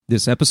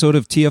This episode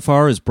of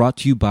TFR is brought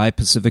to you by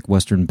Pacific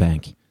Western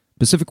Bank.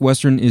 Pacific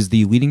Western is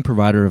the leading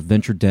provider of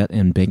venture debt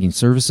and banking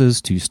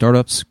services to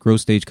startups, growth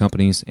stage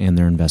companies, and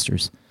their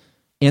investors.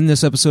 And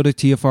this episode of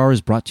TFR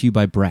is brought to you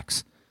by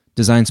Brex.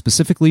 Designed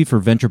specifically for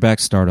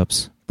venture-backed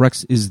startups,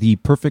 Brex is the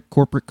perfect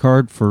corporate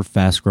card for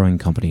fast-growing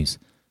companies.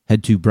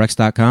 Head to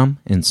Brex.com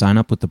and sign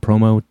up with the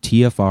promo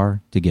TFR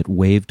to get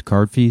waived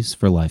card fees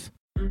for life.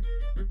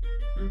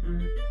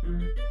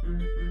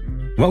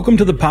 Welcome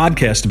to the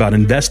podcast about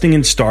investing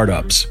in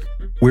startups,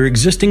 where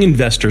existing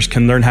investors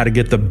can learn how to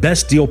get the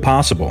best deal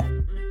possible,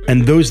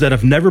 and those that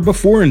have never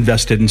before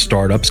invested in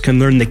startups can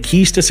learn the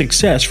keys to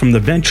success from the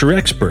venture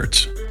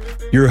experts.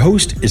 Your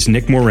host is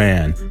Nick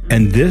Moran,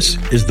 and this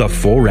is The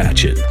Full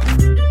Ratchet.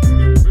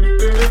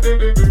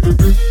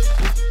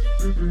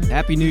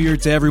 Happy New Year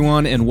to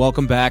everyone, and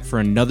welcome back for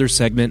another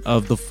segment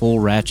of The Full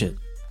Ratchet.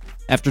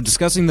 After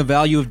discussing the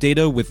value of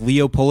data with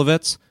Leo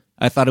Polovets,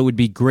 I thought it would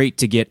be great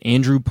to get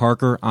Andrew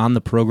Parker on the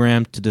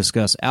program to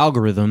discuss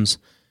algorithms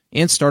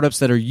and startups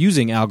that are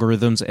using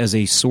algorithms as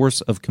a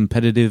source of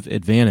competitive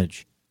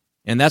advantage.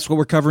 And that's what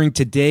we're covering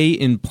today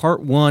in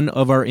part one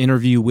of our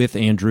interview with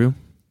Andrew.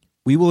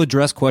 We will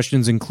address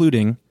questions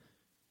including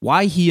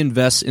why he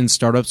invests in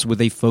startups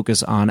with a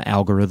focus on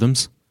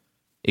algorithms,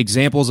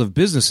 examples of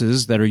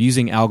businesses that are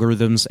using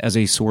algorithms as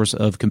a source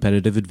of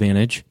competitive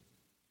advantage,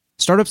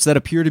 startups that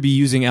appear to be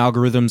using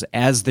algorithms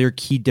as their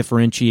key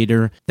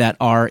differentiator that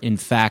are, in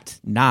fact,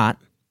 not,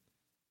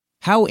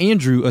 how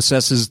Andrew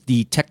assesses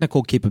the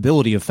technical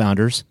capability of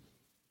founders,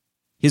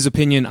 his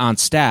opinion on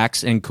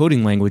stacks and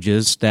coding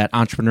languages that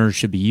entrepreneurs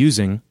should be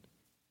using,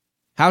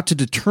 how to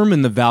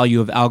determine the value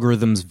of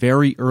algorithms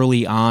very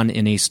early on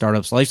in a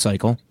startup's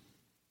lifecycle,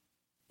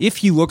 if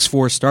he looks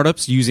for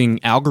startups using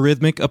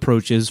algorithmic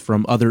approaches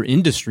from other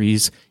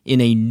industries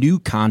in a new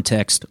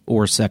context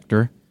or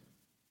sector,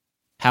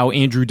 how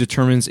Andrew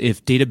determines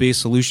if database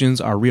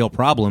solutions are real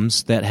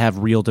problems that have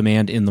real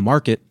demand in the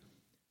market,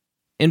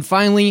 and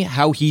finally,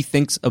 how he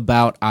thinks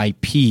about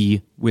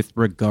IP with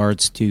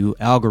regards to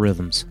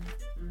algorithms.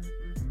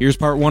 Here's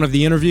part one of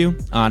the interview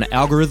on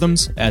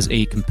algorithms as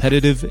a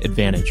competitive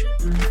advantage.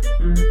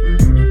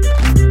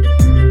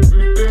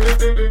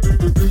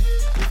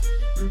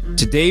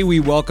 Today, we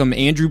welcome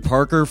Andrew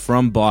Parker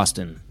from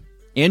Boston.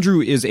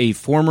 Andrew is a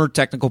former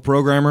technical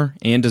programmer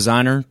and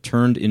designer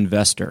turned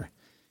investor.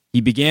 He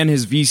began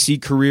his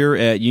VC career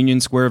at Union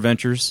Square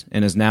Ventures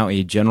and is now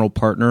a general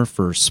partner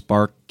for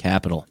Spark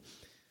Capital.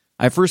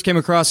 I first came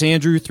across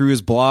Andrew through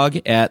his blog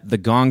at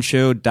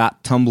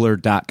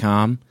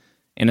thegongshow.tumblr.com.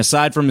 And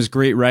aside from his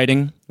great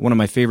writing, one of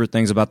my favorite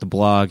things about the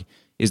blog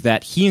is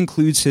that he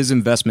includes his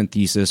investment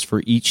thesis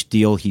for each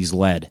deal he's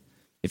led.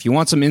 If you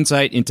want some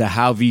insight into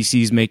how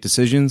VCs make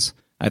decisions,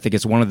 I think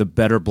it's one of the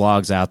better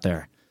blogs out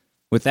there.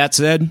 With that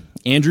said,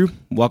 Andrew,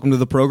 welcome to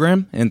the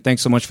program, and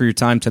thanks so much for your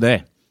time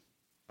today.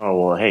 Oh,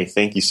 well, hey,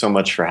 thank you so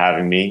much for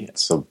having me.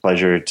 It's a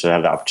pleasure to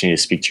have the opportunity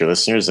to speak to your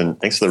listeners, and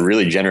thanks for the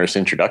really generous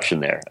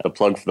introduction there. The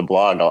plug for the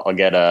blog, I'll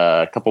get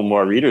a couple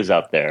more readers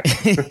out there.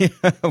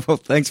 Well,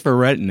 thanks for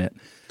writing it.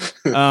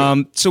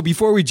 So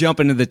before we jump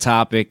into the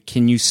topic,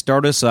 can you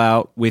start us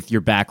out with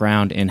your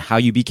background and how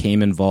you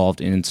became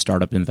involved in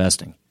startup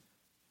investing?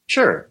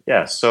 Sure.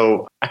 Yeah.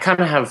 So I kind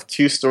of have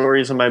two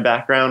stories in my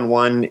background.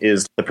 One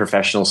is the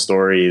professional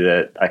story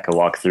that I could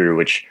walk through,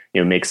 which,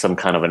 makes some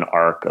kind of an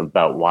arc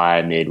about why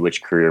I made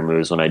which career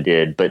moves when I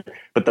did. But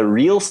the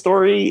real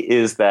story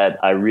is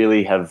that I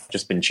really have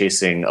just been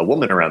chasing a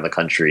woman around the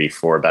country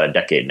for about a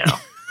decade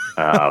now.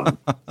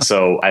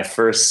 So I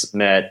first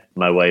met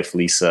my wife,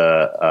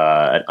 Lisa,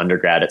 at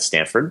undergrad at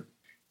Stanford.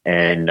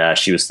 And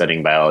she was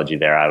studying biology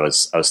there. I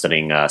was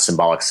studying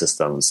symbolic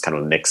systems, kind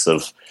of a mix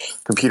of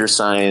computer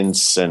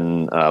science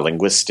and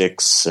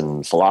linguistics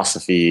and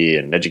philosophy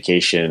and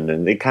education.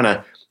 And you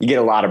get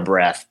a lot of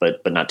breadth, but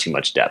not too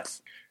much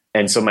depth.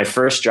 And so my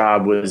first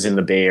job was in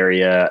the Bay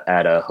Area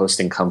at a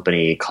hosting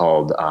company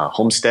called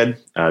Homestead.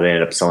 They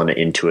ended up selling to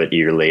Intuit a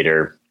year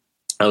later.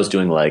 I was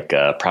doing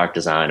product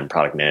design and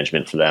product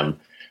management for them.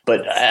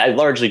 But I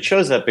largely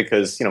chose that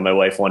because, my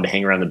wife wanted to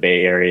hang around the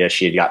Bay Area.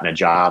 She had gotten a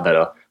job at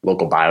a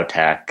local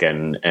biotech.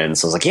 And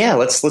so I was like, yeah,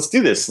 let's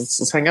do this.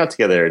 Let's hang out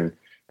together. And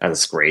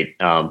that's great.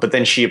 But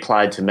then she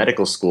applied to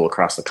medical school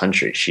across the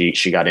country.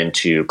 She got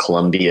into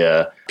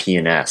Columbia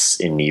PNS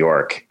in New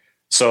York.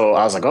 So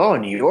I was like, oh,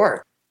 New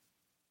York.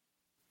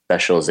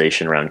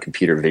 Specialization around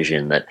computer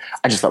vision that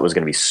I just thought was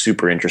going to be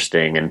super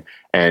interesting.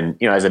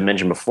 And as I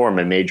mentioned before,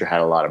 my major had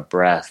a lot of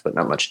breadth, but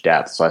not much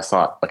depth. So I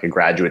thought a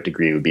graduate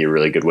degree would be a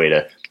really good way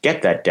to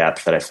get that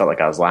depth that I felt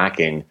like I was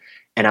lacking.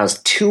 And I was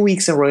 2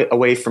 weeks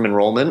away from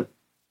enrollment.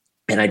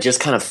 And I just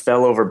kind of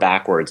fell over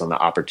backwards on the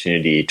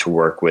opportunity to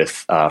work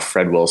with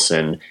Fred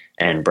Wilson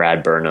and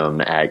Brad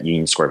Burnham at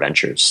Union Square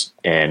Ventures.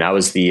 And I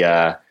was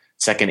the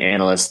second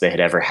analyst they had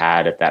ever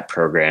had at that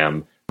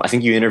program. I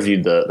think you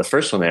interviewed the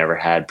first one they ever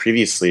had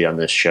previously on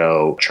this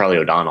show, Charlie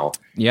O'Donnell.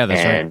 Yeah,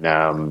 that's right.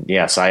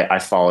 And so I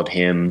followed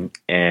him,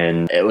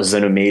 and it was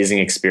an amazing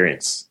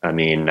experience. I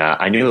mean,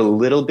 I knew a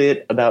little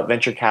bit about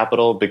venture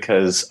capital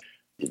because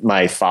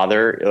my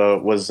father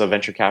was a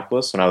venture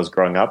capitalist when I was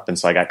growing up. And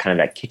so I got kind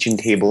of that kitchen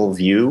table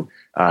view.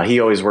 He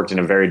always worked in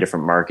a very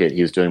different market.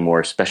 He was doing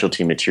more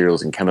specialty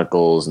materials and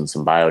chemicals and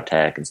some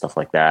biotech and stuff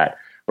like that.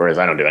 Whereas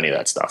I don't do any of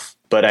that stuff.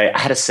 But I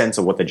had a sense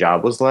of what the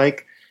job was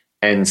like.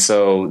 And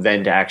so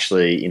then to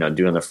actually,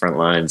 do on the front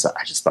lines,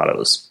 I just thought it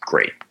was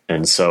great.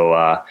 And so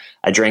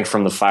I drank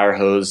from the fire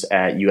hose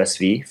at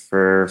USV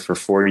for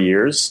 4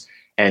 years.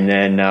 And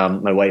then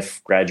my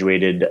wife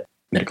graduated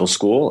medical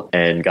school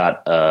and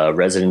got a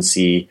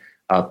residency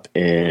up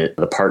in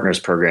the partners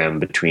program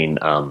between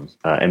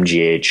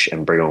MGH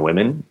and Brigham and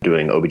Women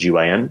doing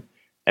OBGYN.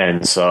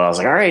 And so I was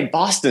like, all right,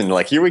 Boston,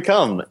 like, here we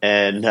come.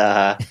 And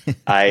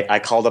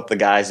I called up the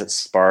guys at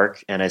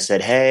Spark and I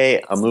said,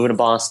 hey, I'm moving to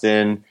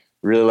Boston.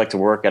 Really like to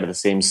work out of the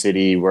same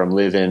city where I'm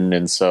living.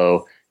 And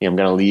so, I'm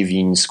going to leave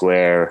Union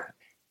Square.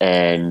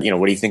 And,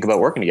 what do you think about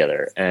working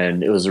together?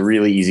 And it was a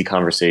really easy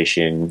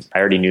conversation. I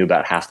already knew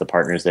about half the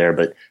partners there,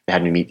 but they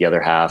had me meet the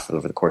other half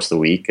over the course of the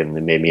week. And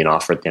they made me an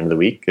offer at the end of the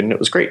week. And it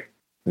was great.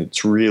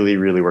 It's really,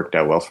 really worked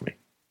out well for me.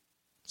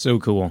 So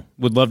cool.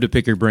 Would love to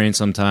pick your brain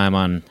sometime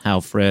on how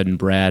Fred and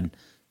Brad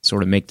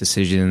sort of make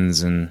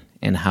decisions and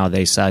how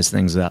they size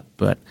things up.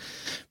 But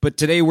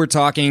today we're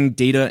talking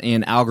data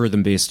and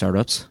algorithm-based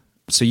startups.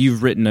 So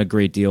you've written a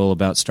great deal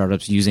about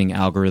startups using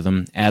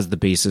algorithm as the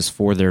basis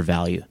for their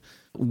value.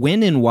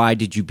 When and why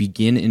did you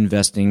begin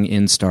investing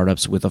in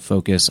startups with a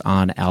focus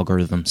on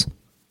algorithms?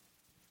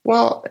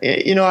 Well,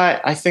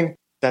 I think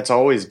that's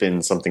always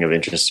been something of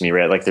interest to me,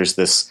 right? Like there's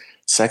this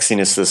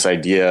sexiness, this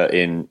idea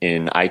in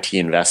IT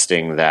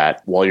investing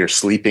that while you're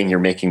sleeping, you're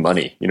making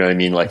money. You know what I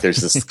mean? Like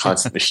there's this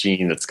constant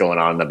machine that's going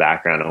on in the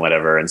background and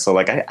whatever. And so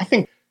like I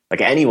think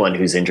like anyone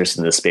who's interested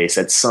in this space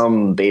at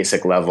some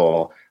basic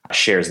level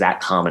shares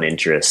that common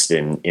interest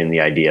in the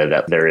idea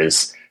that there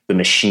is the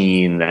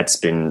machine that's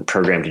been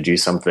programmed to do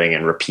something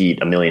and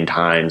repeat a million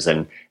times,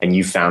 and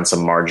you found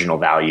some marginal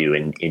value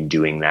in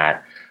doing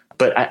that.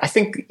 But I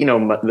think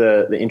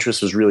the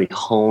interest was really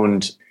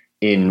honed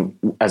in,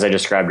 as I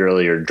described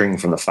earlier, drinking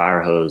from the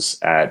fire hose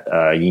at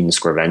Union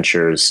Square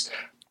Ventures.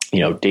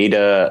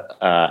 Data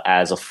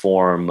as a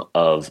form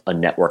of a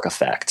network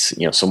effect.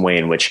 Some way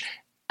in which,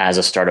 as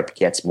a startup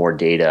gets more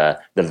data,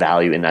 the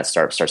value in that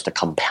startup starts to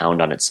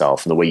compound on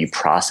itself. And the way you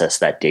process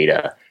that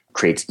data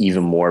creates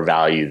even more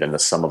value than the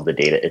sum of the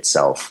data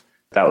itself.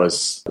 That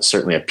was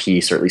certainly a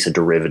piece, or at least a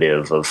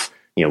derivative of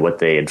what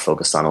they had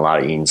focused on a lot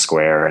at Union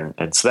Square.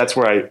 And so that's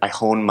where I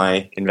honed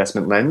my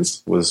investment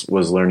lens, was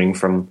learning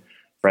from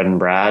Fred and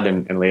Brad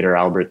and later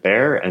Albert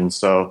there. And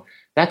so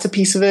that's a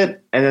piece of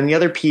it. And then the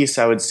other piece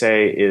I would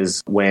say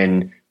is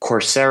when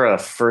Coursera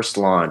first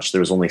launched,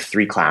 there was only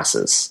 3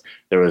 classes.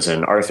 There was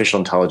an artificial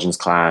intelligence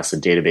class, a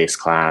database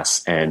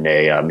class, and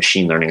a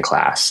machine learning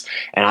class.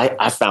 And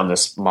I found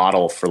this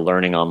model for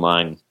learning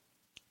online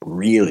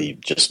really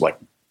just like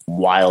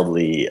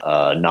wildly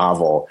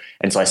novel.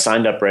 And so I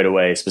signed up right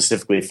away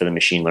specifically for the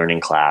machine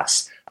learning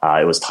class.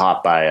 It was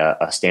taught by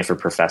a Stanford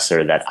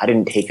professor that I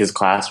didn't take his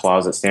class while I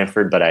was at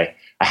Stanford, but I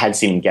had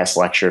seen him guest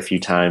lecture a few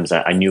times.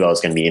 I knew I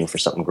was going to be in for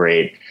something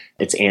great.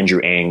 It's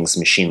Andrew Ng's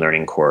machine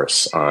learning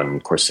course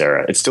on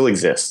Coursera. It still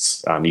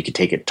exists. You could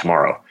take it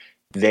tomorrow.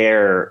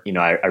 There,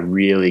 I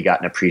really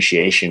got an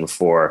appreciation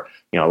for,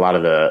 a lot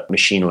of the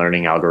machine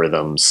learning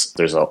algorithms.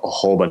 There's a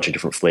whole bunch of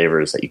different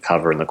flavors that you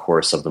cover in the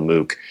course of the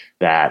MOOC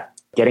that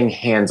getting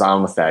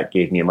hands-on with that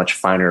gave me a much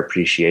finer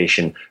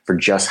appreciation for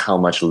just how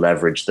much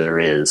leverage there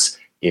is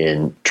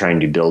in trying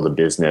to build a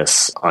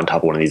business on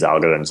top of one of these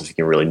algorithms if you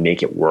can really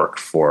make it work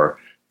for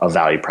a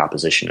value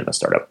proposition in a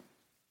startup.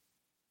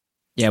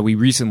 Yeah, we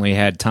recently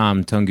had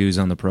Tom Tungus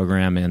on the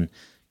program and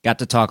got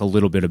to talk a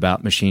little bit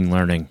about machine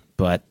learning,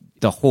 but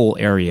the whole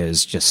area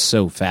is just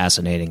so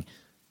fascinating.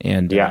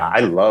 And yeah,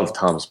 I love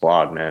Tom's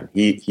blog, man.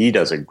 He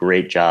does a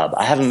great job.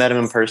 I haven't met him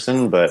in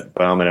person, but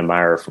I'm an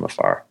admirer from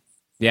afar.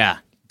 Yeah,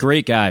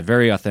 great guy,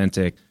 very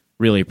authentic.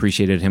 Really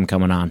appreciated him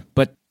coming on.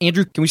 But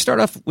Andrew, can we start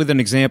off with an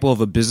example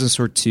of a business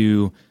or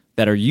two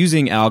that are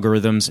using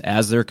algorithms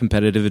as their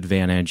competitive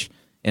advantage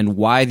and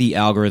why the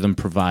algorithm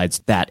provides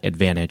that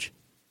advantage?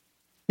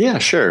 Yeah,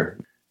 sure.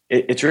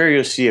 It's rare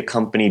to see a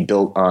company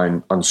built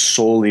on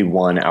solely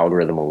one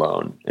algorithm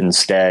alone.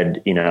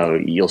 Instead,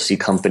 you'll see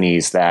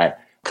companies that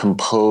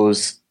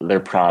compose their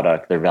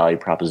product, their value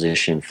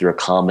proposition through a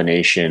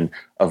combination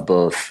of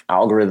both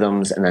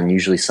algorithms and then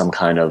usually some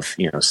kind of,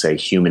 say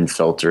human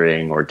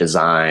filtering or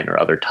design or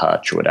other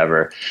touch or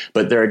whatever.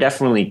 But there are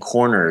definitely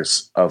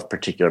corners of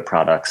particular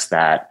products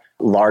that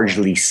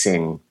largely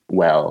sing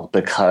well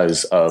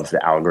because of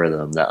the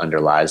algorithm that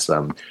underlies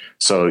them.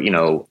 So,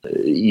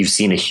 you've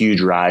seen a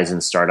huge rise in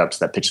startups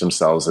that pitch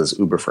themselves as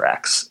Uber for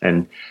X.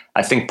 And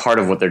I think part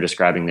of what they're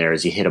describing there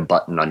is you hit a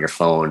button on your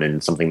phone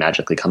and something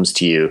magically comes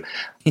to you.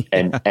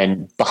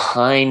 And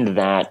behind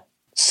that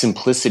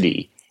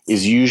simplicity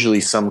is usually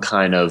some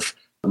kind of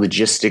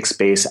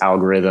logistics-based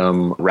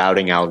algorithm,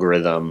 routing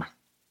algorithm,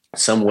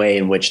 some way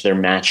in which they're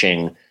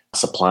matching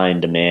supply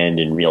and demand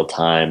in real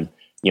time.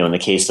 In the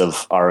case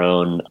of our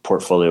own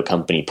portfolio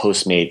company,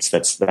 Postmates,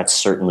 that's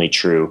certainly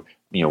true.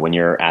 When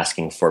you're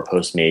asking for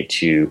Postmate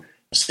to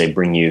say,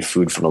 bring you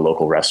food from a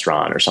local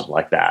restaurant or something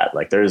like that.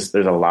 Like there's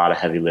a lot of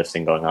heavy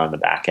lifting going on in the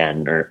back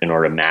end in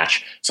order to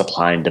match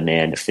supply and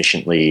demand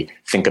efficiently,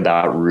 think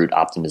about route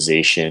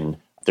optimization.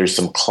 There's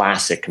some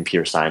classic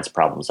computer science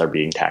problems that are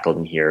being tackled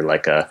in here,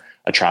 like a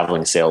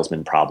traveling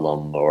salesman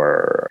problem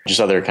or just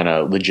other kind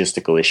of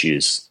logistical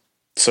issues.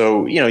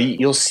 So,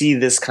 you'll see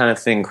this kind of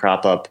thing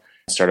crop up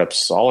in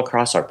startups all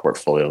across our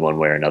portfolio one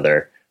way or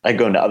another. I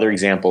go into other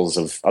examples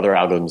of other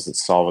algorithms that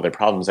solve other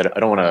problems. I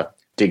don't want to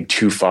dig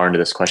too far into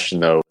this question,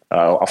 though.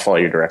 I'll follow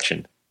your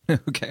direction.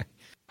 Okay.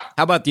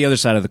 How about the other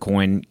side of the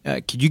coin?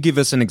 Could you give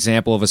us an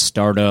example of a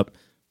startup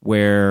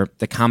where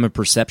the common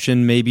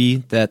perception may be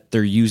that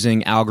they're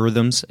using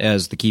algorithms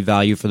as the key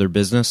value for their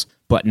business,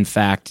 but in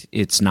fact,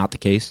 it's not the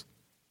case?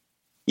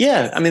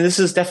 Yeah, I mean, this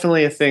is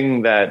definitely a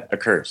thing that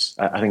occurs.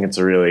 I think it's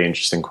a really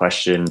interesting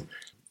question.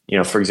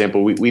 For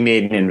example, we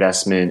made an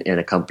investment in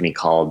a company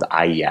called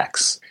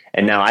IEX.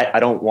 And now I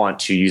don't want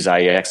to use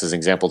IEX as an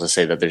example to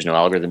say that there's no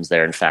algorithms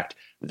there. In fact,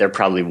 they're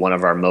probably one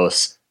of our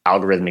most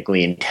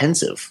algorithmically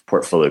intensive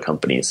portfolio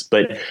companies.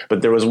 But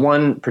there was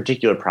one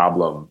particular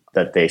problem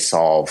that they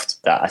solved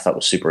that I thought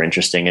was super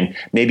interesting. And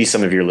maybe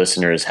some of your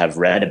listeners have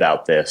read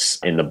about this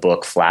in the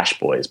book Flash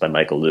Boys by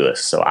Michael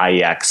Lewis. So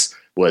IEX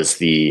was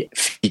the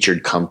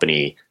featured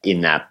company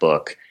in that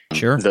book.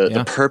 Sure.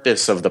 The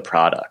purpose of the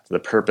product, the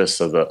purpose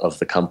of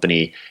the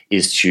company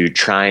is to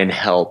try and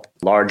help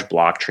large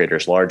block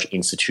traders, large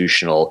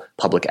institutional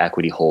public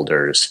equity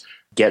holders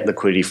get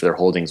liquidity for their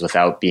holdings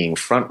without being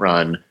front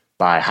run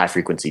by high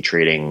frequency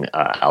trading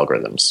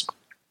algorithms.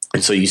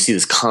 And so you see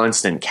this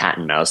constant cat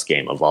and mouse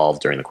game evolve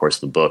during the course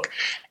of the book.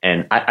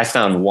 And I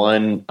found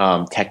one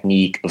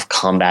technique of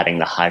combating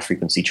the high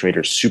frequency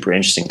traders super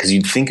interesting, because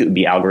you'd think it would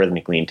be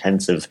algorithmically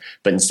intensive,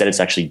 but instead it's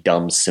actually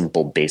dumb,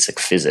 simple,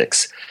 basic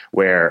physics,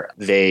 where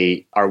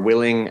they are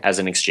willing as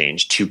an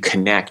exchange to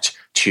connect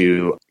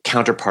to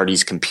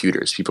counterparties'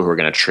 computers, people who are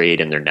going to trade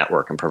in their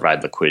network and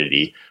provide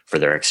liquidity for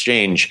their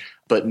exchange.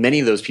 But many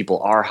of those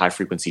people are high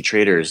frequency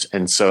traders.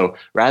 And so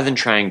rather than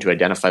trying to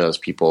identify those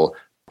people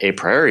a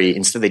priori,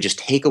 instead they just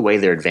take away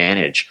their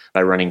advantage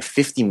by running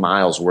 50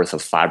 miles worth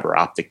of fiber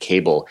optic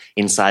cable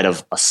inside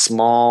of a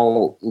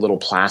small little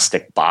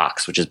plastic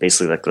box, which is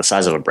basically like the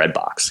size of a bread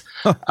box.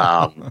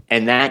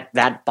 And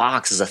that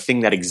box is a thing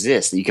that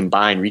exists that you can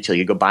buy in retail.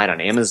 You go buy it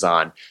on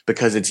Amazon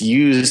because it's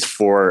used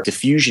for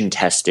diffusion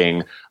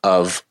testing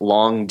of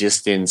long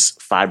distance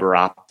fiber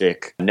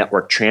optic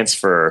network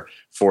transfer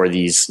for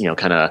these,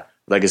 kind of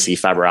legacy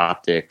fiber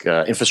optic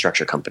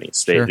infrastructure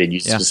companies. They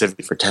use it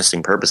specifically for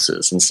testing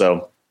purposes. And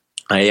so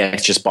I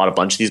just bought a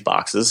bunch of these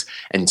boxes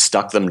and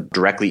stuck them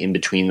directly in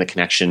between the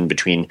connection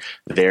between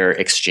their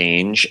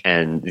exchange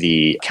and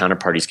the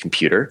counterparty's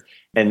computer.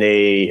 And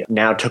they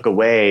now took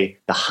away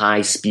the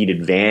high speed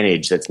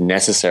advantage that's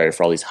necessary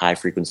for all these high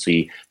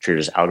frequency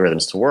traders'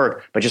 algorithms to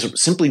work by just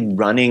simply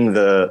running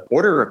the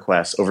order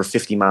requests over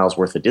 50 miles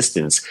worth of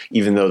distance,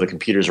 even though the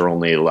computers are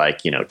only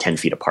 10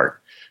 feet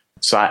apart.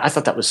 So I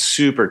thought that was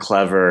super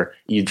clever.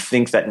 You'd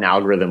think that an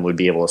algorithm would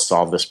be able to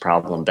solve this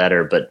problem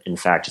better, but in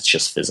fact, it's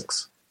just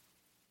physics.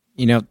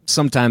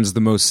 Sometimes the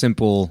most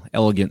simple,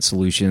 elegant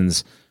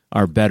solutions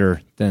are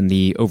better than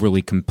the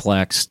overly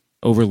complex,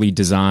 overly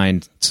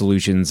designed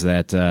solutions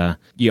that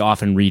you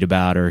often read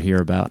about or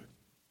hear about.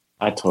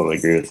 I totally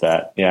agree with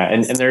that. Yeah,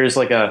 and there's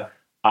like a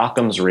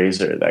Occam's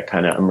razor that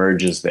kind of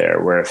emerges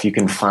there, where if you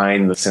can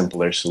find the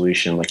simpler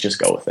solution, just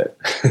go with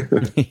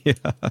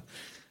it.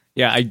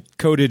 Yeah, I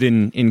coded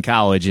in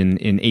college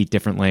in 8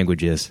 different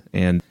languages,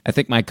 and I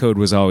think my code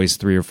was always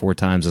 3 or 4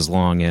 times as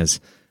long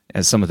as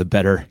some of the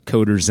better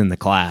coders in the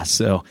class.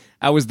 So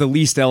I was the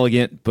least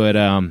elegant, but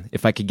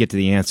if I could get to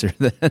the answer,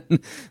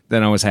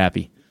 then I was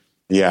happy.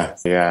 Yeah.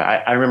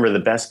 I remember the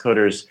best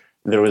coders,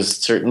 there was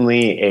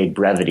certainly a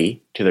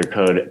brevity to their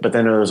code, but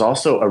then there was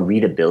also a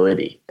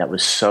readability that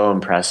was so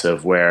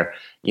impressive where,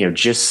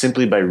 just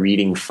simply by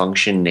reading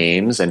function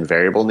names and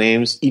variable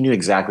names, you knew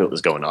exactly what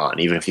was going on,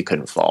 even if you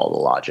couldn't follow the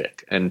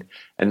logic. And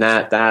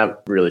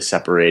that really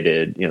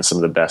separated, some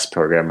of the best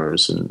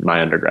programmers in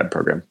my undergrad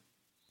program.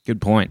 Good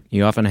point.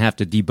 You often have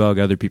to debug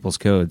other people's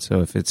code.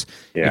 So if it's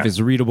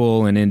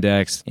readable and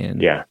indexed,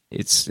 and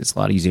it's a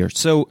lot easier.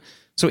 So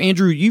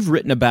Andrew, you've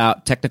written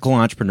about technical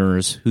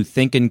entrepreneurs who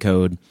think in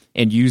code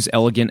and use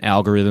elegant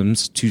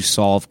algorithms to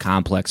solve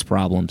complex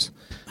problems.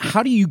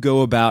 How do you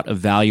go about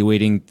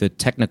evaluating the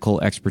technical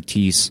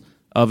expertise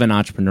of an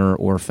entrepreneur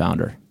or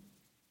founder?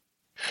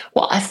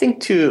 Well, I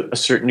think to a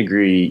certain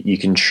degree, you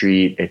can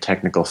treat a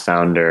technical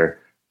founder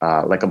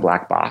like a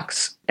black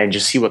box and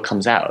just see what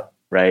comes out.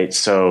 Right.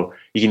 So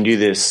you can do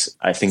this,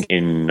 I think,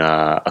 in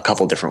a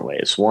couple different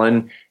ways.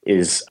 One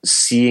is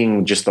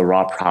seeing just the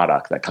raw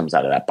product that comes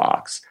out of that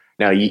box.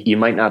 Now, you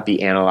might not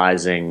be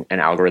analyzing an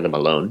algorithm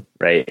alone,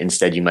 right?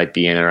 Instead, you might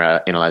be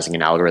analyzing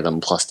an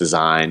algorithm plus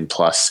design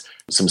plus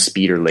some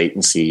speed or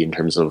latency in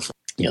terms of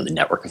the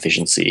network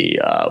efficiency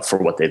for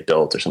what they've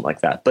built or something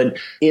like that. But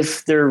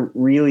if there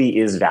really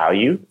is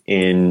value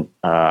in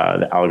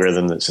the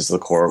algorithm that sits at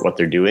the core of what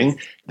they're doing,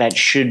 that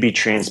should be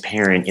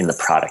transparent in the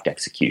product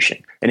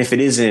execution. And if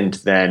it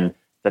isn't, then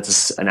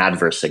that's an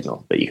adverse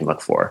signal that you can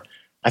look for.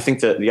 I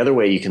think that the other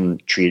way you can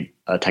treat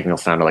a technical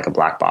founder like a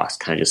black box,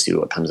 kind of just see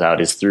what comes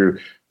out, is through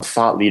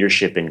thought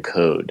leadership in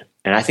code.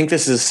 And I think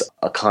this is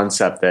a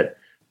concept that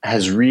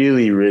has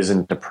really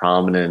risen to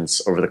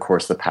prominence over the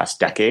course of the past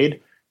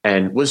decade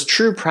and was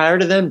true prior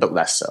to then, but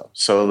less so.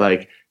 So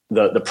like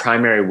the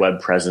primary web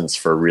presence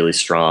for a really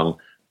strong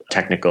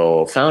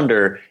technical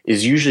founder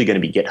is usually going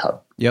to be GitHub,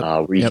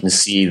 where you can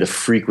see the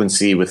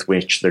frequency with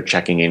which they're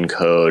checking in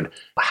code,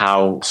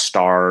 how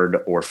starred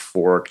or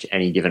forked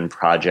any given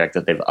project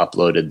that they've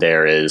uploaded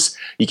there is.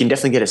 You can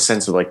definitely get a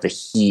sense of like the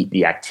heat,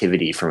 the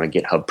activity from a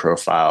GitHub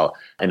profile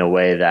in a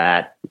way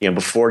that,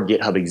 before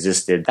GitHub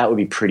existed, that would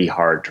be pretty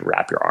hard to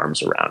wrap your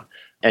arms around.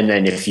 And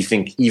then if you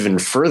think even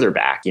further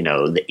back, the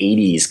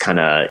 80s kind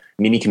of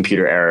mini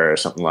computer era or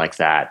something like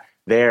that,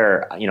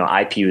 there,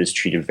 IP was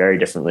treated very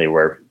differently,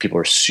 where people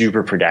were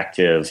super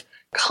productive,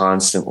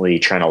 constantly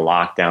trying to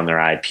lock down their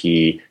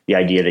IP. The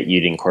idea that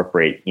you'd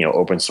incorporate,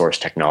 open source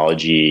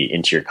technology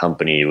into your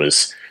company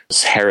was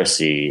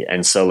heresy.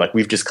 And so like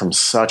we've just come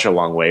such a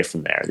long way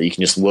from there that you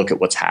can just look at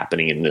what's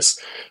happening in this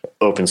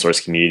open source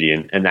community.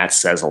 And that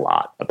says a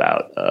lot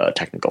about a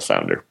technical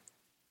founder.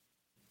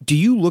 Do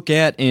you look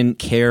at and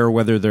care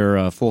whether they're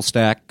a full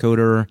stack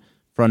coder,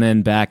 front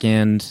end, back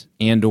end,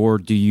 and or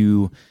do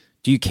you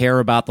care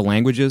about the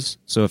languages?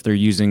 So if they're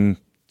using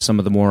some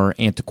of the more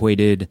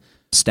antiquated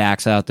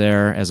stacks out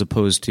there as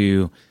opposed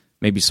to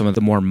maybe some of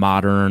the more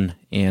modern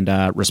and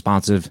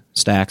responsive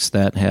stacks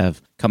that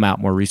have come out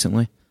more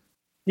recently?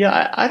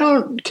 Yeah, I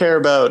don't care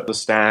about the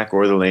stack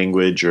or the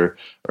language or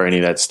any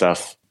of that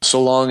stuff,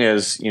 so long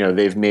as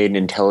they've made an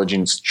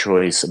intelligent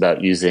choice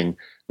about using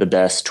the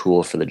best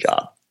tool for the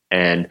job.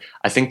 And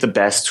I think the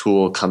best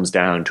tool comes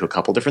down to a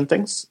couple different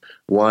things.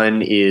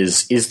 One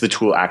is the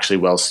tool actually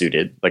well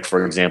suited? Like,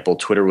 for example,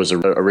 Twitter was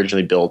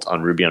originally built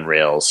on Ruby on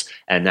Rails,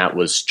 and that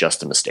was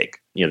just a mistake.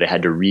 They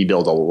had to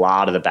rebuild a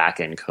lot of the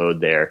backend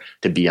code there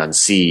to be on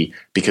C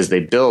because they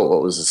built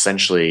what was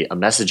essentially a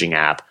messaging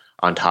app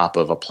on top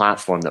of a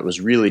platform that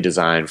was really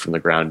designed from the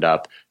ground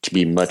up to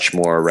be much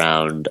more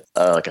around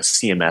like a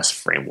CMS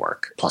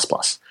framework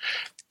plus.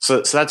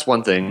 So that's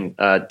one thing.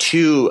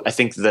 Two, I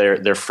think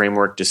their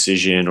framework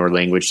decision or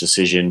language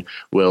decision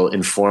will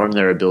inform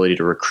their ability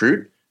to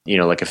recruit.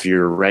 Like if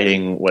you're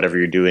writing whatever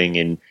you're doing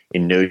in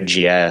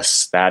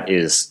Node.js, that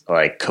is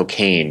like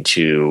cocaine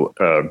to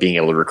being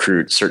able to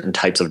recruit certain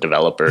types of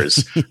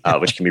developers,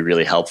 which can be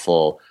really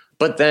helpful.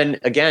 But then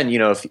again,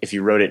 if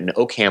you wrote it in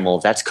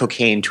OCaml, that's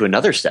cocaine to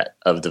another set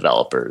of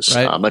developers.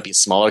 Right. It might be a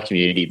smaller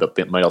community, but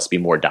it might also be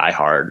more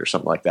diehard or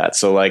something like that.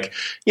 So like,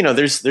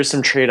 there's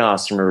some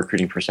trade-offs from a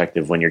recruiting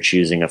perspective when you're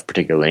choosing a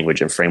particular language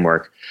and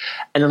framework.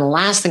 And then the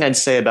last thing I'd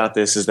say about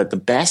this is that the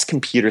best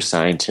computer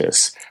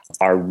scientists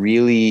are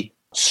really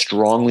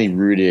strongly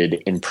rooted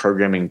in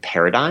programming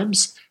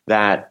paradigms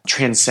that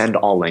transcend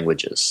all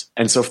languages.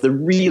 And so if they're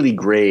really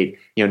great,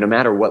 no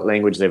matter what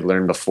language they've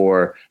learned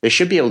before, they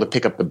should be able to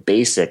pick up the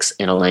basics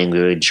in a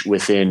language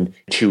within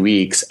 2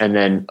 weeks and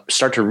then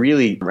start to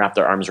really wrap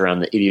their arms around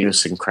the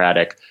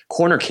idiosyncratic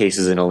corner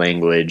cases in a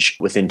language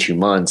within 2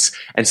 months.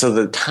 And so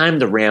the time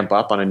to ramp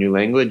up on a new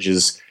language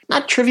is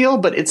not trivial,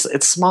 but it's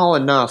small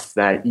enough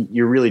that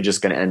you're really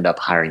just going to end up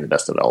hiring the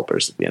best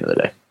developers at the end of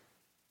the day.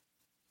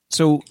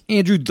 So,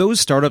 Andrew,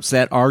 those startups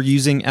that are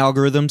using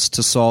algorithms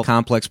to solve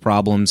complex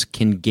problems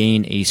can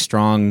gain a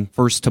strong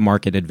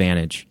first-to-market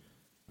advantage.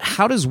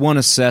 How does one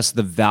assess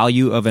the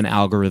value of an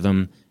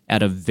algorithm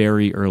at a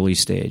very early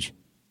stage?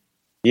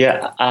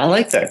 Yeah, I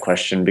like that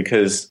question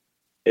because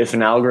if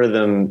an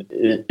algorithm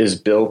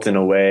is built in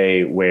a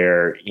way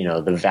where,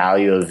 the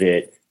value of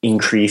it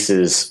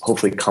increases,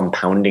 hopefully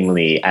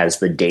compoundingly as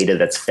the data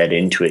that's fed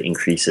into it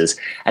increases.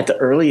 At the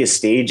earliest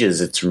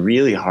stages, it's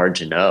really hard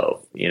to know,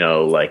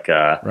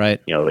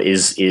 right.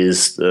 Is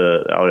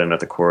the algorithm at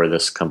the core of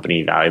this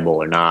company valuable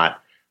or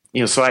not?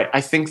 So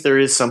I think there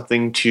is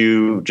something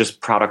to just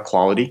product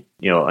quality,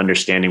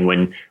 understanding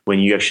when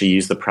you actually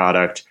use the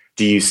product,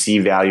 do you see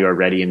value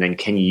already? And then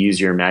can you use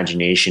your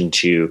imagination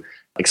to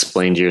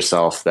explain to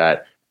yourself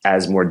that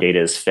as more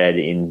data is fed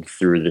in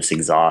through this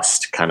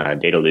exhaust kind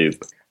of data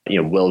loop,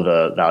 will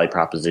the value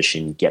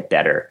proposition get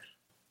better?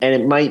 And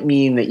it might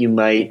mean that you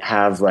might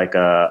have like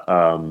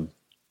a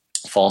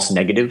false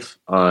negative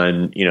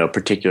on,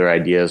 particular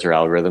ideas or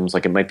algorithms.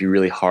 Like it might be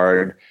really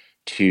hard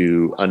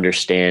to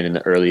understand in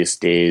the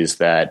earliest days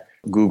that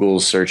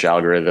Google's search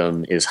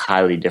algorithm is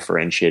highly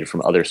differentiated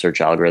from other search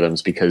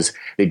algorithms because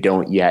they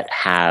don't yet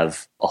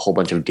have a whole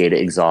bunch of data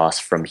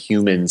exhaust from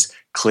humans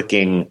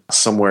clicking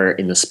somewhere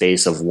in the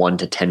space of 1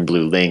 to 10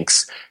 blue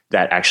links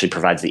that actually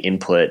provides the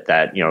input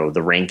that,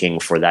 the ranking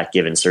for that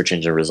given search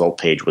engine result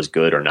page was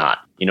good or not.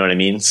 You know what I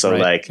mean? So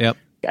Yep.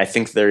 I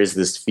think there is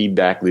this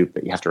feedback loop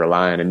that you have to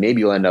rely on, and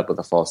maybe you'll end up with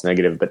a false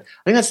negative, but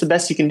I think that's the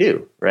best you can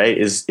do, right?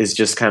 Is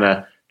just kind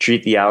of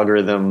treat the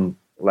algorithm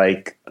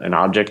like an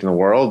object in the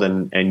world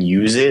and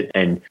use it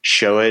and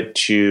show it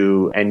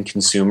to end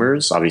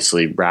consumers,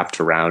 obviously wrapped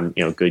around,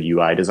 good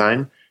UI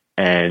design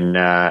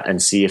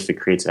and see if it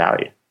creates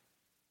value.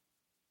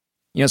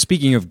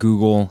 Speaking of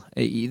Google,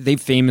 they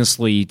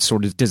famously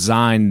sort of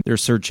designed their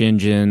search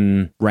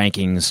engine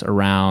rankings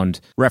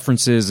around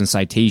references and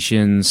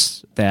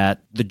citations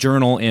that the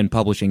journal and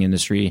publishing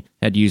industry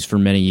had used for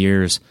many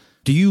years.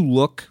 Do you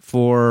look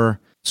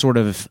for sort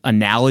of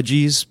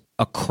analogies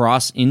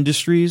across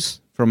industries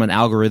from an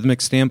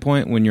algorithmic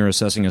standpoint when you're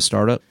assessing a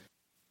startup?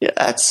 Yeah,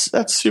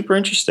 that's super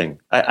interesting.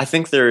 I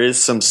think there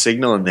is some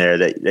signal in there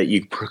that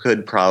you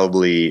could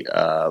probably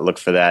look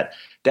for that.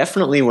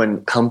 Definitely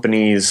when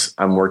companies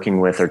I'm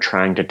working with are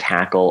trying to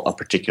tackle a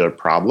particular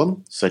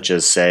problem, such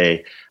as,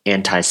 say,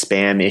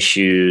 anti-spam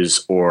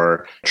issues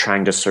or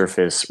trying to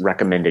surface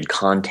recommended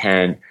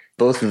content,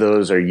 both of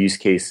those are use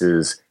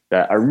cases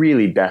that are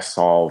really best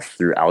solved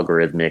through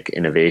algorithmic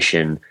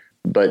innovation.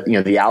 But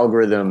the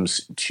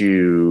algorithms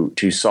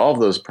to solve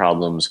those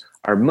problems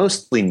are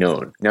mostly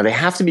known. Now, they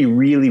have to be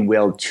really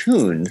well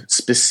tuned,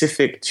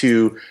 specific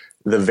to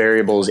the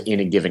variables in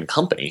a given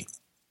company.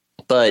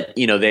 But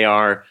they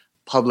are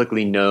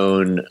publicly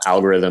known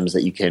algorithms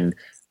that you can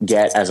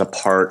get as a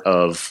part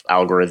of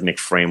algorithmic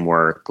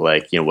framework,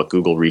 like what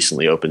Google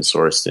recently open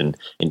sourced in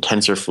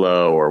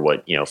TensorFlow, or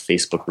what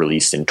Facebook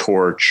released in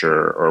Torch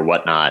or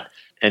whatnot.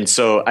 And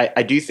so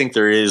I do think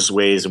there is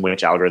ways in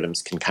which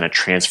algorithms can kind of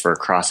transfer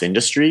across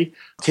industry,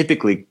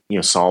 typically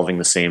solving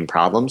the same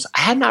problems. I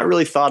had not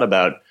really thought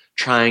about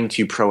trying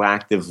to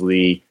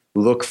proactively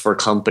look for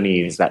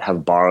companies that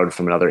have borrowed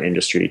from another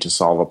industry to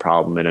solve a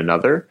problem in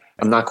another.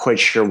 I'm not quite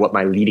sure what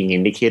my leading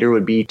indicator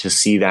would be to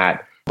see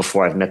that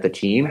before I've met the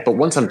team. But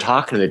once I'm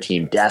talking to the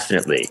team,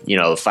 definitely,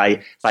 if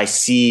I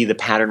see the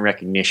pattern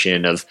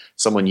recognition of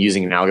someone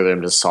using an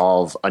algorithm to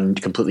solve a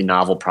completely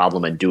novel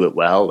problem and do it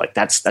well, like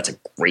that's a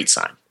great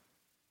sign.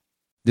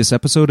 This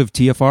episode of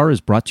TFR is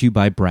brought to you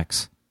by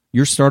Brex.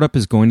 Your startup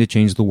is going to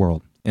change the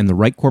world, and the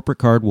right corporate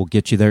card will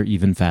get you there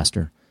even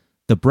faster.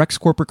 The Brex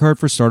corporate card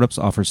for startups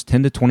offers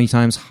 10 to 20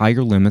 times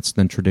higher limits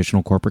than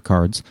traditional corporate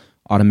cards,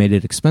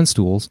 automated expense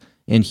tools,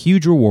 and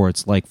huge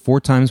rewards like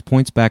 4 times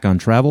points back on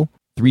travel,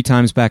 3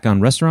 times back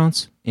on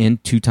restaurants,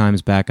 and 2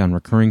 times back on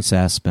recurring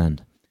SaaS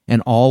spend.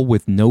 And all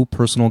with no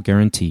personal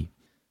guarantee.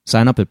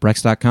 Sign up at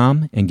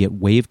Brex.com and get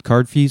waived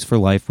card fees for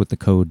life with the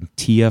code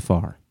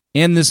TFR.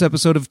 And this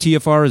episode of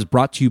TFR is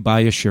brought to you by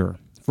Assure.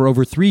 For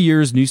over 3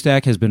 years,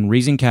 Newstack has been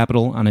raising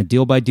capital on a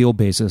deal-by-deal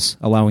basis,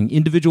 allowing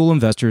individual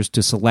investors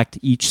to select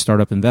each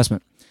startup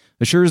investment.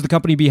 Assure is the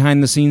company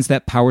behind the scenes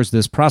that powers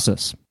this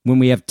process. When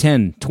we have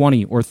 10,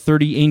 20, or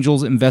 30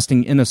 angels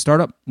investing in a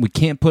startup, we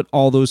can't put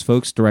all those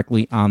folks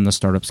directly on the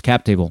startup's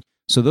cap table.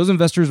 So those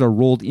investors are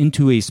rolled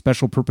into a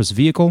special purpose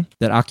vehicle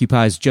that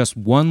occupies just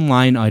one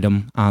line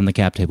item on the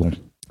cap table.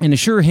 And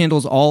Assure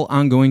handles all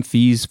ongoing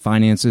fees,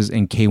 finances,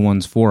 and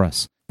K1s for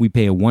us. We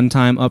pay a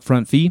one-time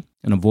upfront fee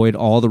and avoid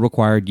all the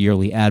required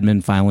yearly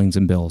admin filings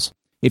and bills.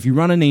 If you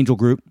run an angel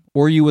group,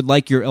 or you would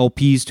like your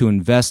LPs to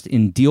invest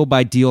in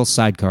deal-by-deal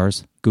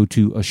sidecars, go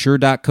to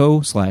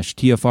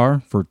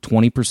assure.co/TFR for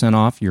 20%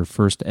 off your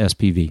first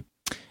SPV.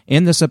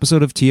 And this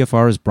episode of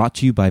TFR is brought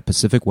to you by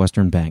Pacific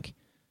Western Bank.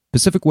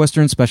 Pacific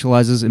Western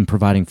specializes in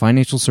providing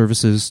financial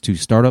services to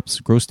startups,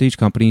 growth stage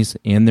companies,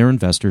 and their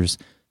investors,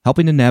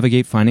 helping to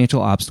navigate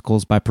financial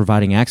obstacles by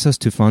providing access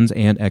to funds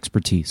and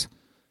expertise.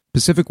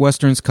 Pacific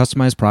Western's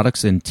customized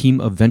products and team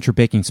of venture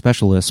banking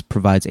specialists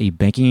provides a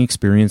banking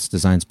experience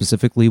designed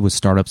specifically with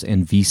startups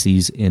and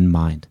VCs in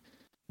mind.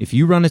 If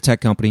you run a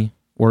tech company,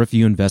 or if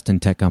you invest in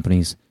tech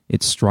companies,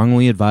 it's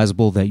strongly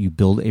advisable that you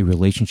build a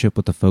relationship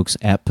with the folks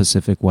at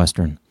Pacific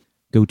Western.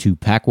 Go to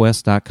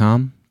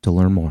pacwest.com to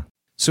learn more.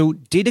 So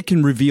data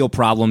can reveal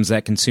problems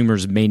that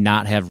consumers may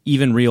not have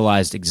even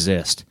realized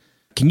exist.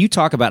 Can you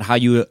talk about how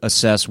you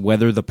assess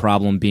whether the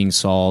problem being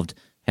solved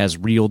has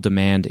real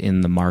demand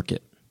in the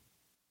market?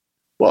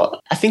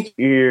 Well, I think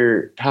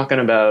you're talking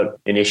about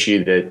an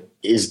issue that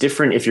is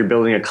different if you're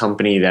building a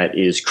company that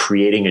is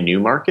creating a new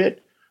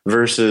market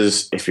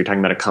versus if you're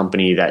talking about a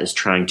company that is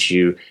trying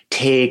to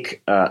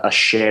take a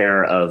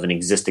share of an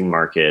existing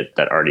market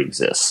that already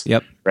exists.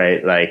 Yep.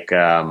 Right? Like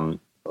a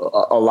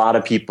lot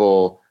of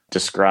people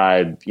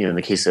describe, in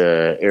the case of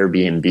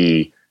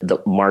Airbnb, the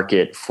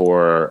market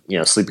for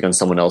sleeping on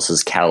someone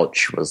else's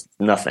couch was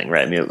nothing,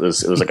 right? I mean, it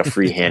was like a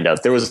free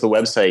handout. There was the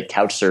website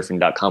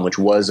couchsurfing.com, which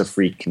was a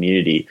free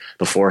community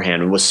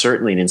beforehand, and was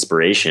certainly an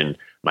inspiration,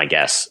 my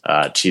guess,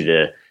 to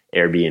the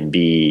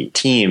Airbnb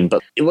team.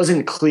 But it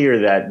wasn't clear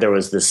that there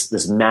was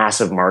this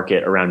massive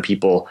market around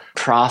people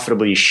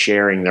profitably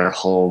sharing their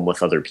home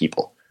with other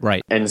people.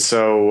 Right. And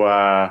so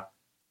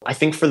I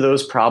think for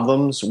those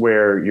problems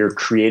where you're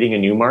creating a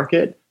new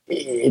market,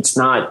 it's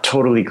not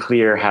totally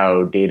clear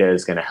how data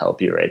is going to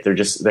help you, right? There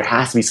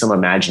has to be some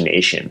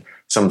imagination,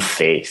 some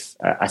faith.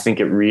 I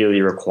think it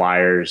really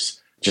requires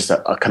just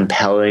a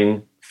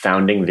compelling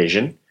founding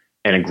vision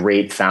and a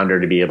great founder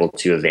to be able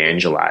to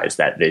evangelize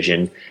that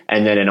vision.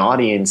 And then an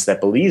audience that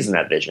believes in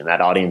that vision.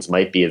 That audience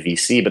might be a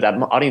VC, but that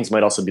audience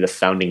might also be the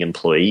founding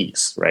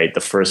employees, right?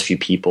 The first few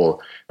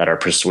people that are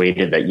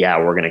persuaded that,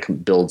 we're going to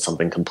build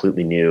something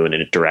completely new and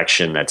in a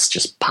direction that's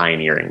just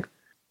pioneering.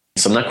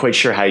 So I'm not quite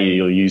sure how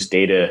you'll use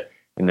data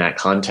in that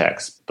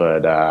context.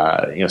 But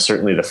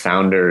certainly the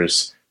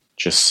founders,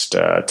 just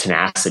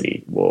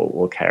tenacity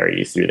will carry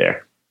you through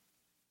there.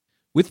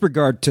 With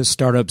regard to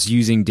startups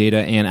using data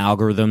and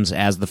algorithms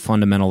as the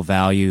fundamental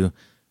value,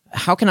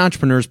 how can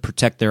entrepreneurs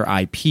protect their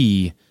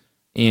IP,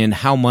 and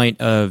how might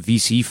a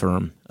VC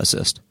firm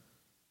assist?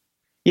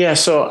 Yeah,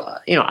 so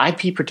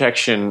IP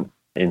protection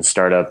in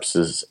startups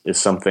is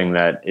something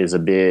that is a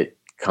bit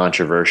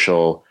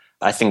controversial.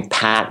 I think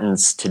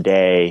patents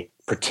today,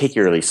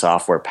 particularly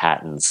software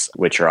patents,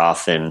 which are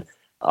often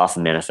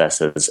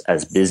manifest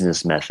as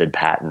business method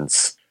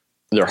patents,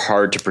 they're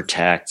hard to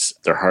protect.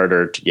 They're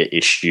harder to get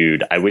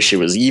issued. I wish it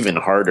was even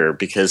harder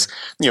because,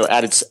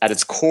 at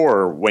its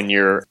core, when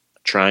you're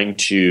trying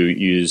to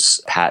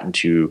use patent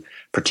to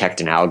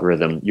protect an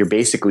algorithm, you're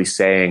basically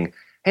saying,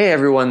 hey,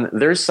 everyone,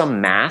 there's some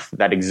math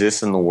that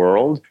exists in the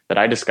world that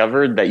I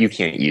discovered that you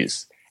can't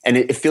use. And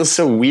it feels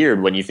so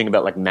weird when you think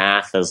about like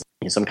math as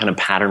some kind of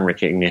pattern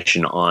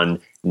recognition on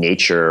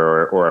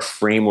nature or a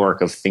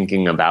framework of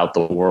thinking about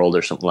the world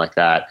or something like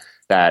that,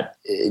 that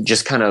it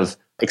just kind of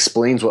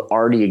explains what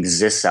already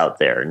exists out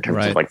there in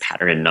terms of like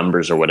pattern and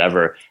numbers or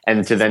whatever.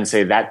 And to then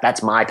say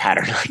that's my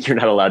pattern, like you're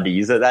not allowed to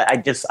use it.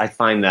 I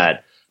find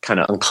that kind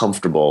of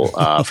uncomfortable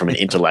from an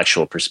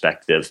intellectual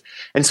perspective.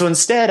 And so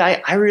instead,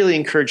 I really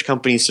encourage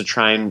companies to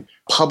try and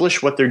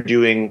publish what they're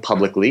doing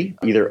publicly,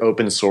 either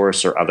open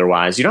source or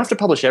otherwise. You don't have to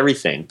publish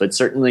everything, but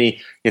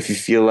certainly if you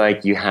feel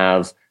like you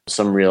have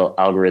some real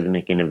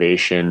algorithmic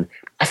innovation,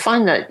 I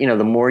find that,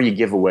 the more you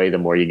give away, the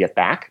more you get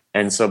back.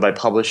 And so by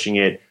publishing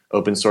it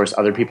open source,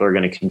 other people are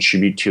going to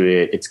contribute to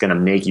it. It's going to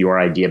make your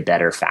idea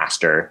better,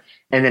 faster.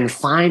 And then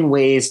find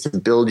ways to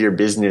build your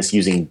business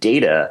using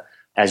data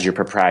as your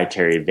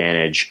proprietary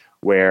advantage,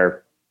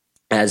 where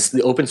as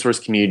the open source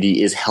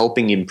community is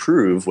helping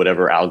improve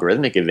whatever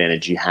algorithmic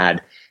advantage you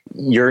had,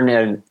 you're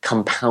now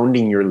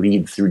compounding your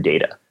lead through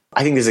data.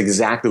 I think this is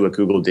exactly what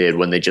Google did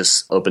when they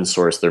just open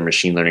sourced their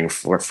machine learning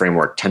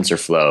framework,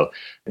 TensorFlow.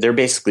 They're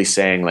basically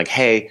saying like,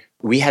 hey,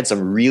 we had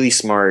some really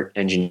smart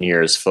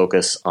engineers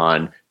focus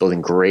on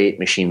building great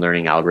machine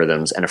learning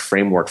algorithms and a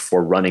framework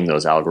for running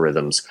those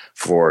algorithms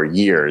for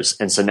years.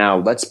 And so now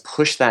let's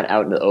push that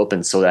out into the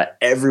open so that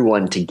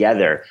everyone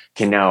together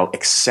can now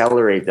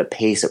accelerate the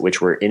pace at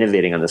which we're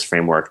innovating on this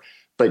framework.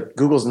 But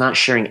Google's not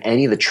sharing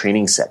any of the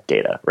training set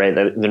data, right?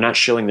 They're not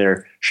sharing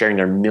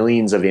their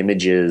millions of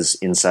images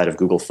inside of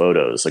Google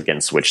Photos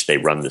against which they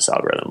run this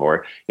algorithm,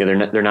 or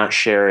they're not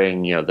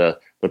sharing the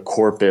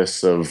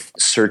corpus of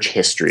search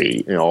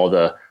history, all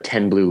the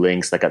 10 blue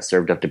links that got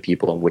served up to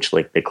people and which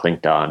link they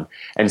clicked on.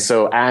 And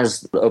so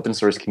as the open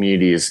source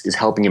community is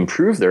helping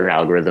improve their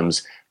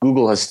algorithms,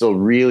 Google has still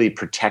really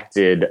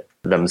protected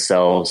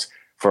themselves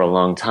for a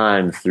long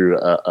time through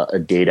a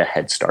data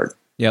head start.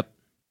 Yep.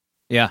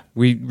 Yeah,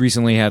 we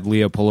recently had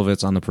Leo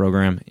Polovets on the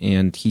program,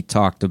 and he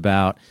talked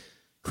about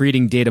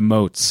creating data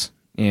moats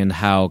and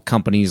how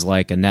companies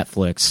like a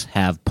Netflix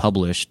have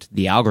published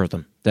the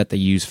algorithm that they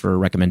use for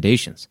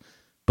recommendations,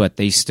 but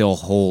they still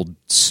hold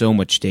so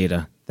much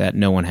data that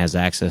no one has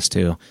access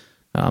to,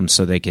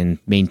 so they can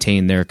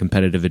maintain their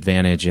competitive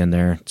advantage and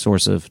their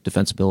source of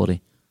defensibility.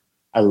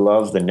 I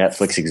love the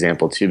Netflix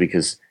example too,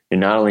 because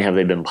not only have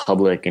they been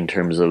public in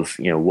terms of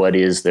what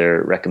is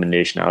their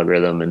recommendation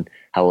algorithm and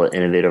how will it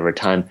innovate over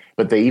time,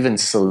 but they even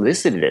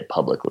solicited it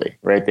publicly,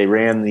 right? They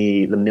ran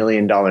the $1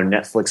 million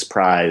Netflix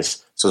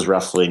prize. So it was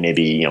roughly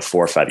maybe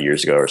 4 or 5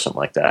 years ago or something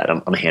like that.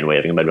 I'm hand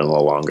waving, it might have been a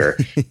little longer,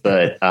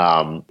 but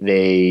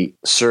they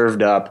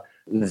served up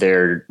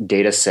their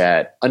data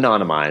set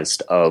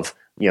anonymized of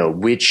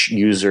which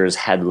users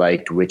had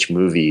liked which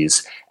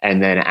movies,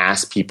 and then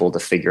asked people to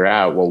figure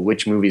out, well,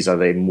 which movies are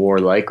they more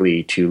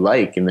likely to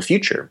like in the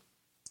future?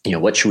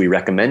 What should we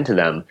recommend to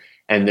them?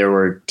 And there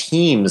were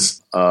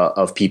teams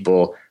of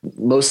people,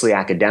 mostly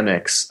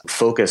academics,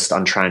 focused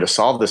on trying to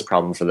solve this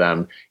problem for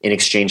them in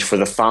exchange for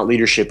the thought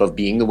leadership of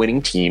being the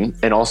winning team,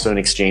 and also in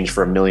exchange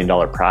for $1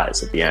 million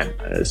prize at the end.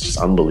 It's just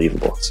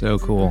unbelievable. So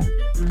cool.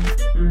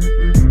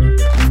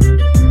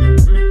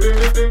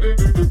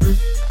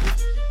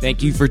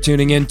 Thank you for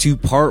tuning in to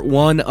part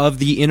 1 of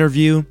the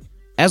interview.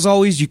 As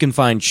always, you can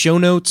find show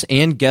notes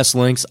and guest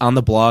links on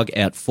the blog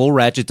at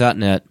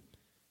fullratchet.net.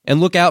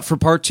 And look out for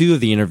part 2 of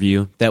the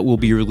interview that will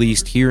be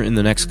released here in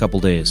the next couple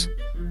days.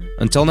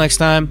 Until next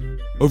time,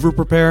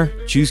 over-prepare,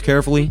 choose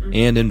carefully,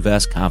 and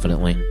invest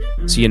confidently.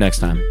 See you next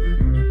time.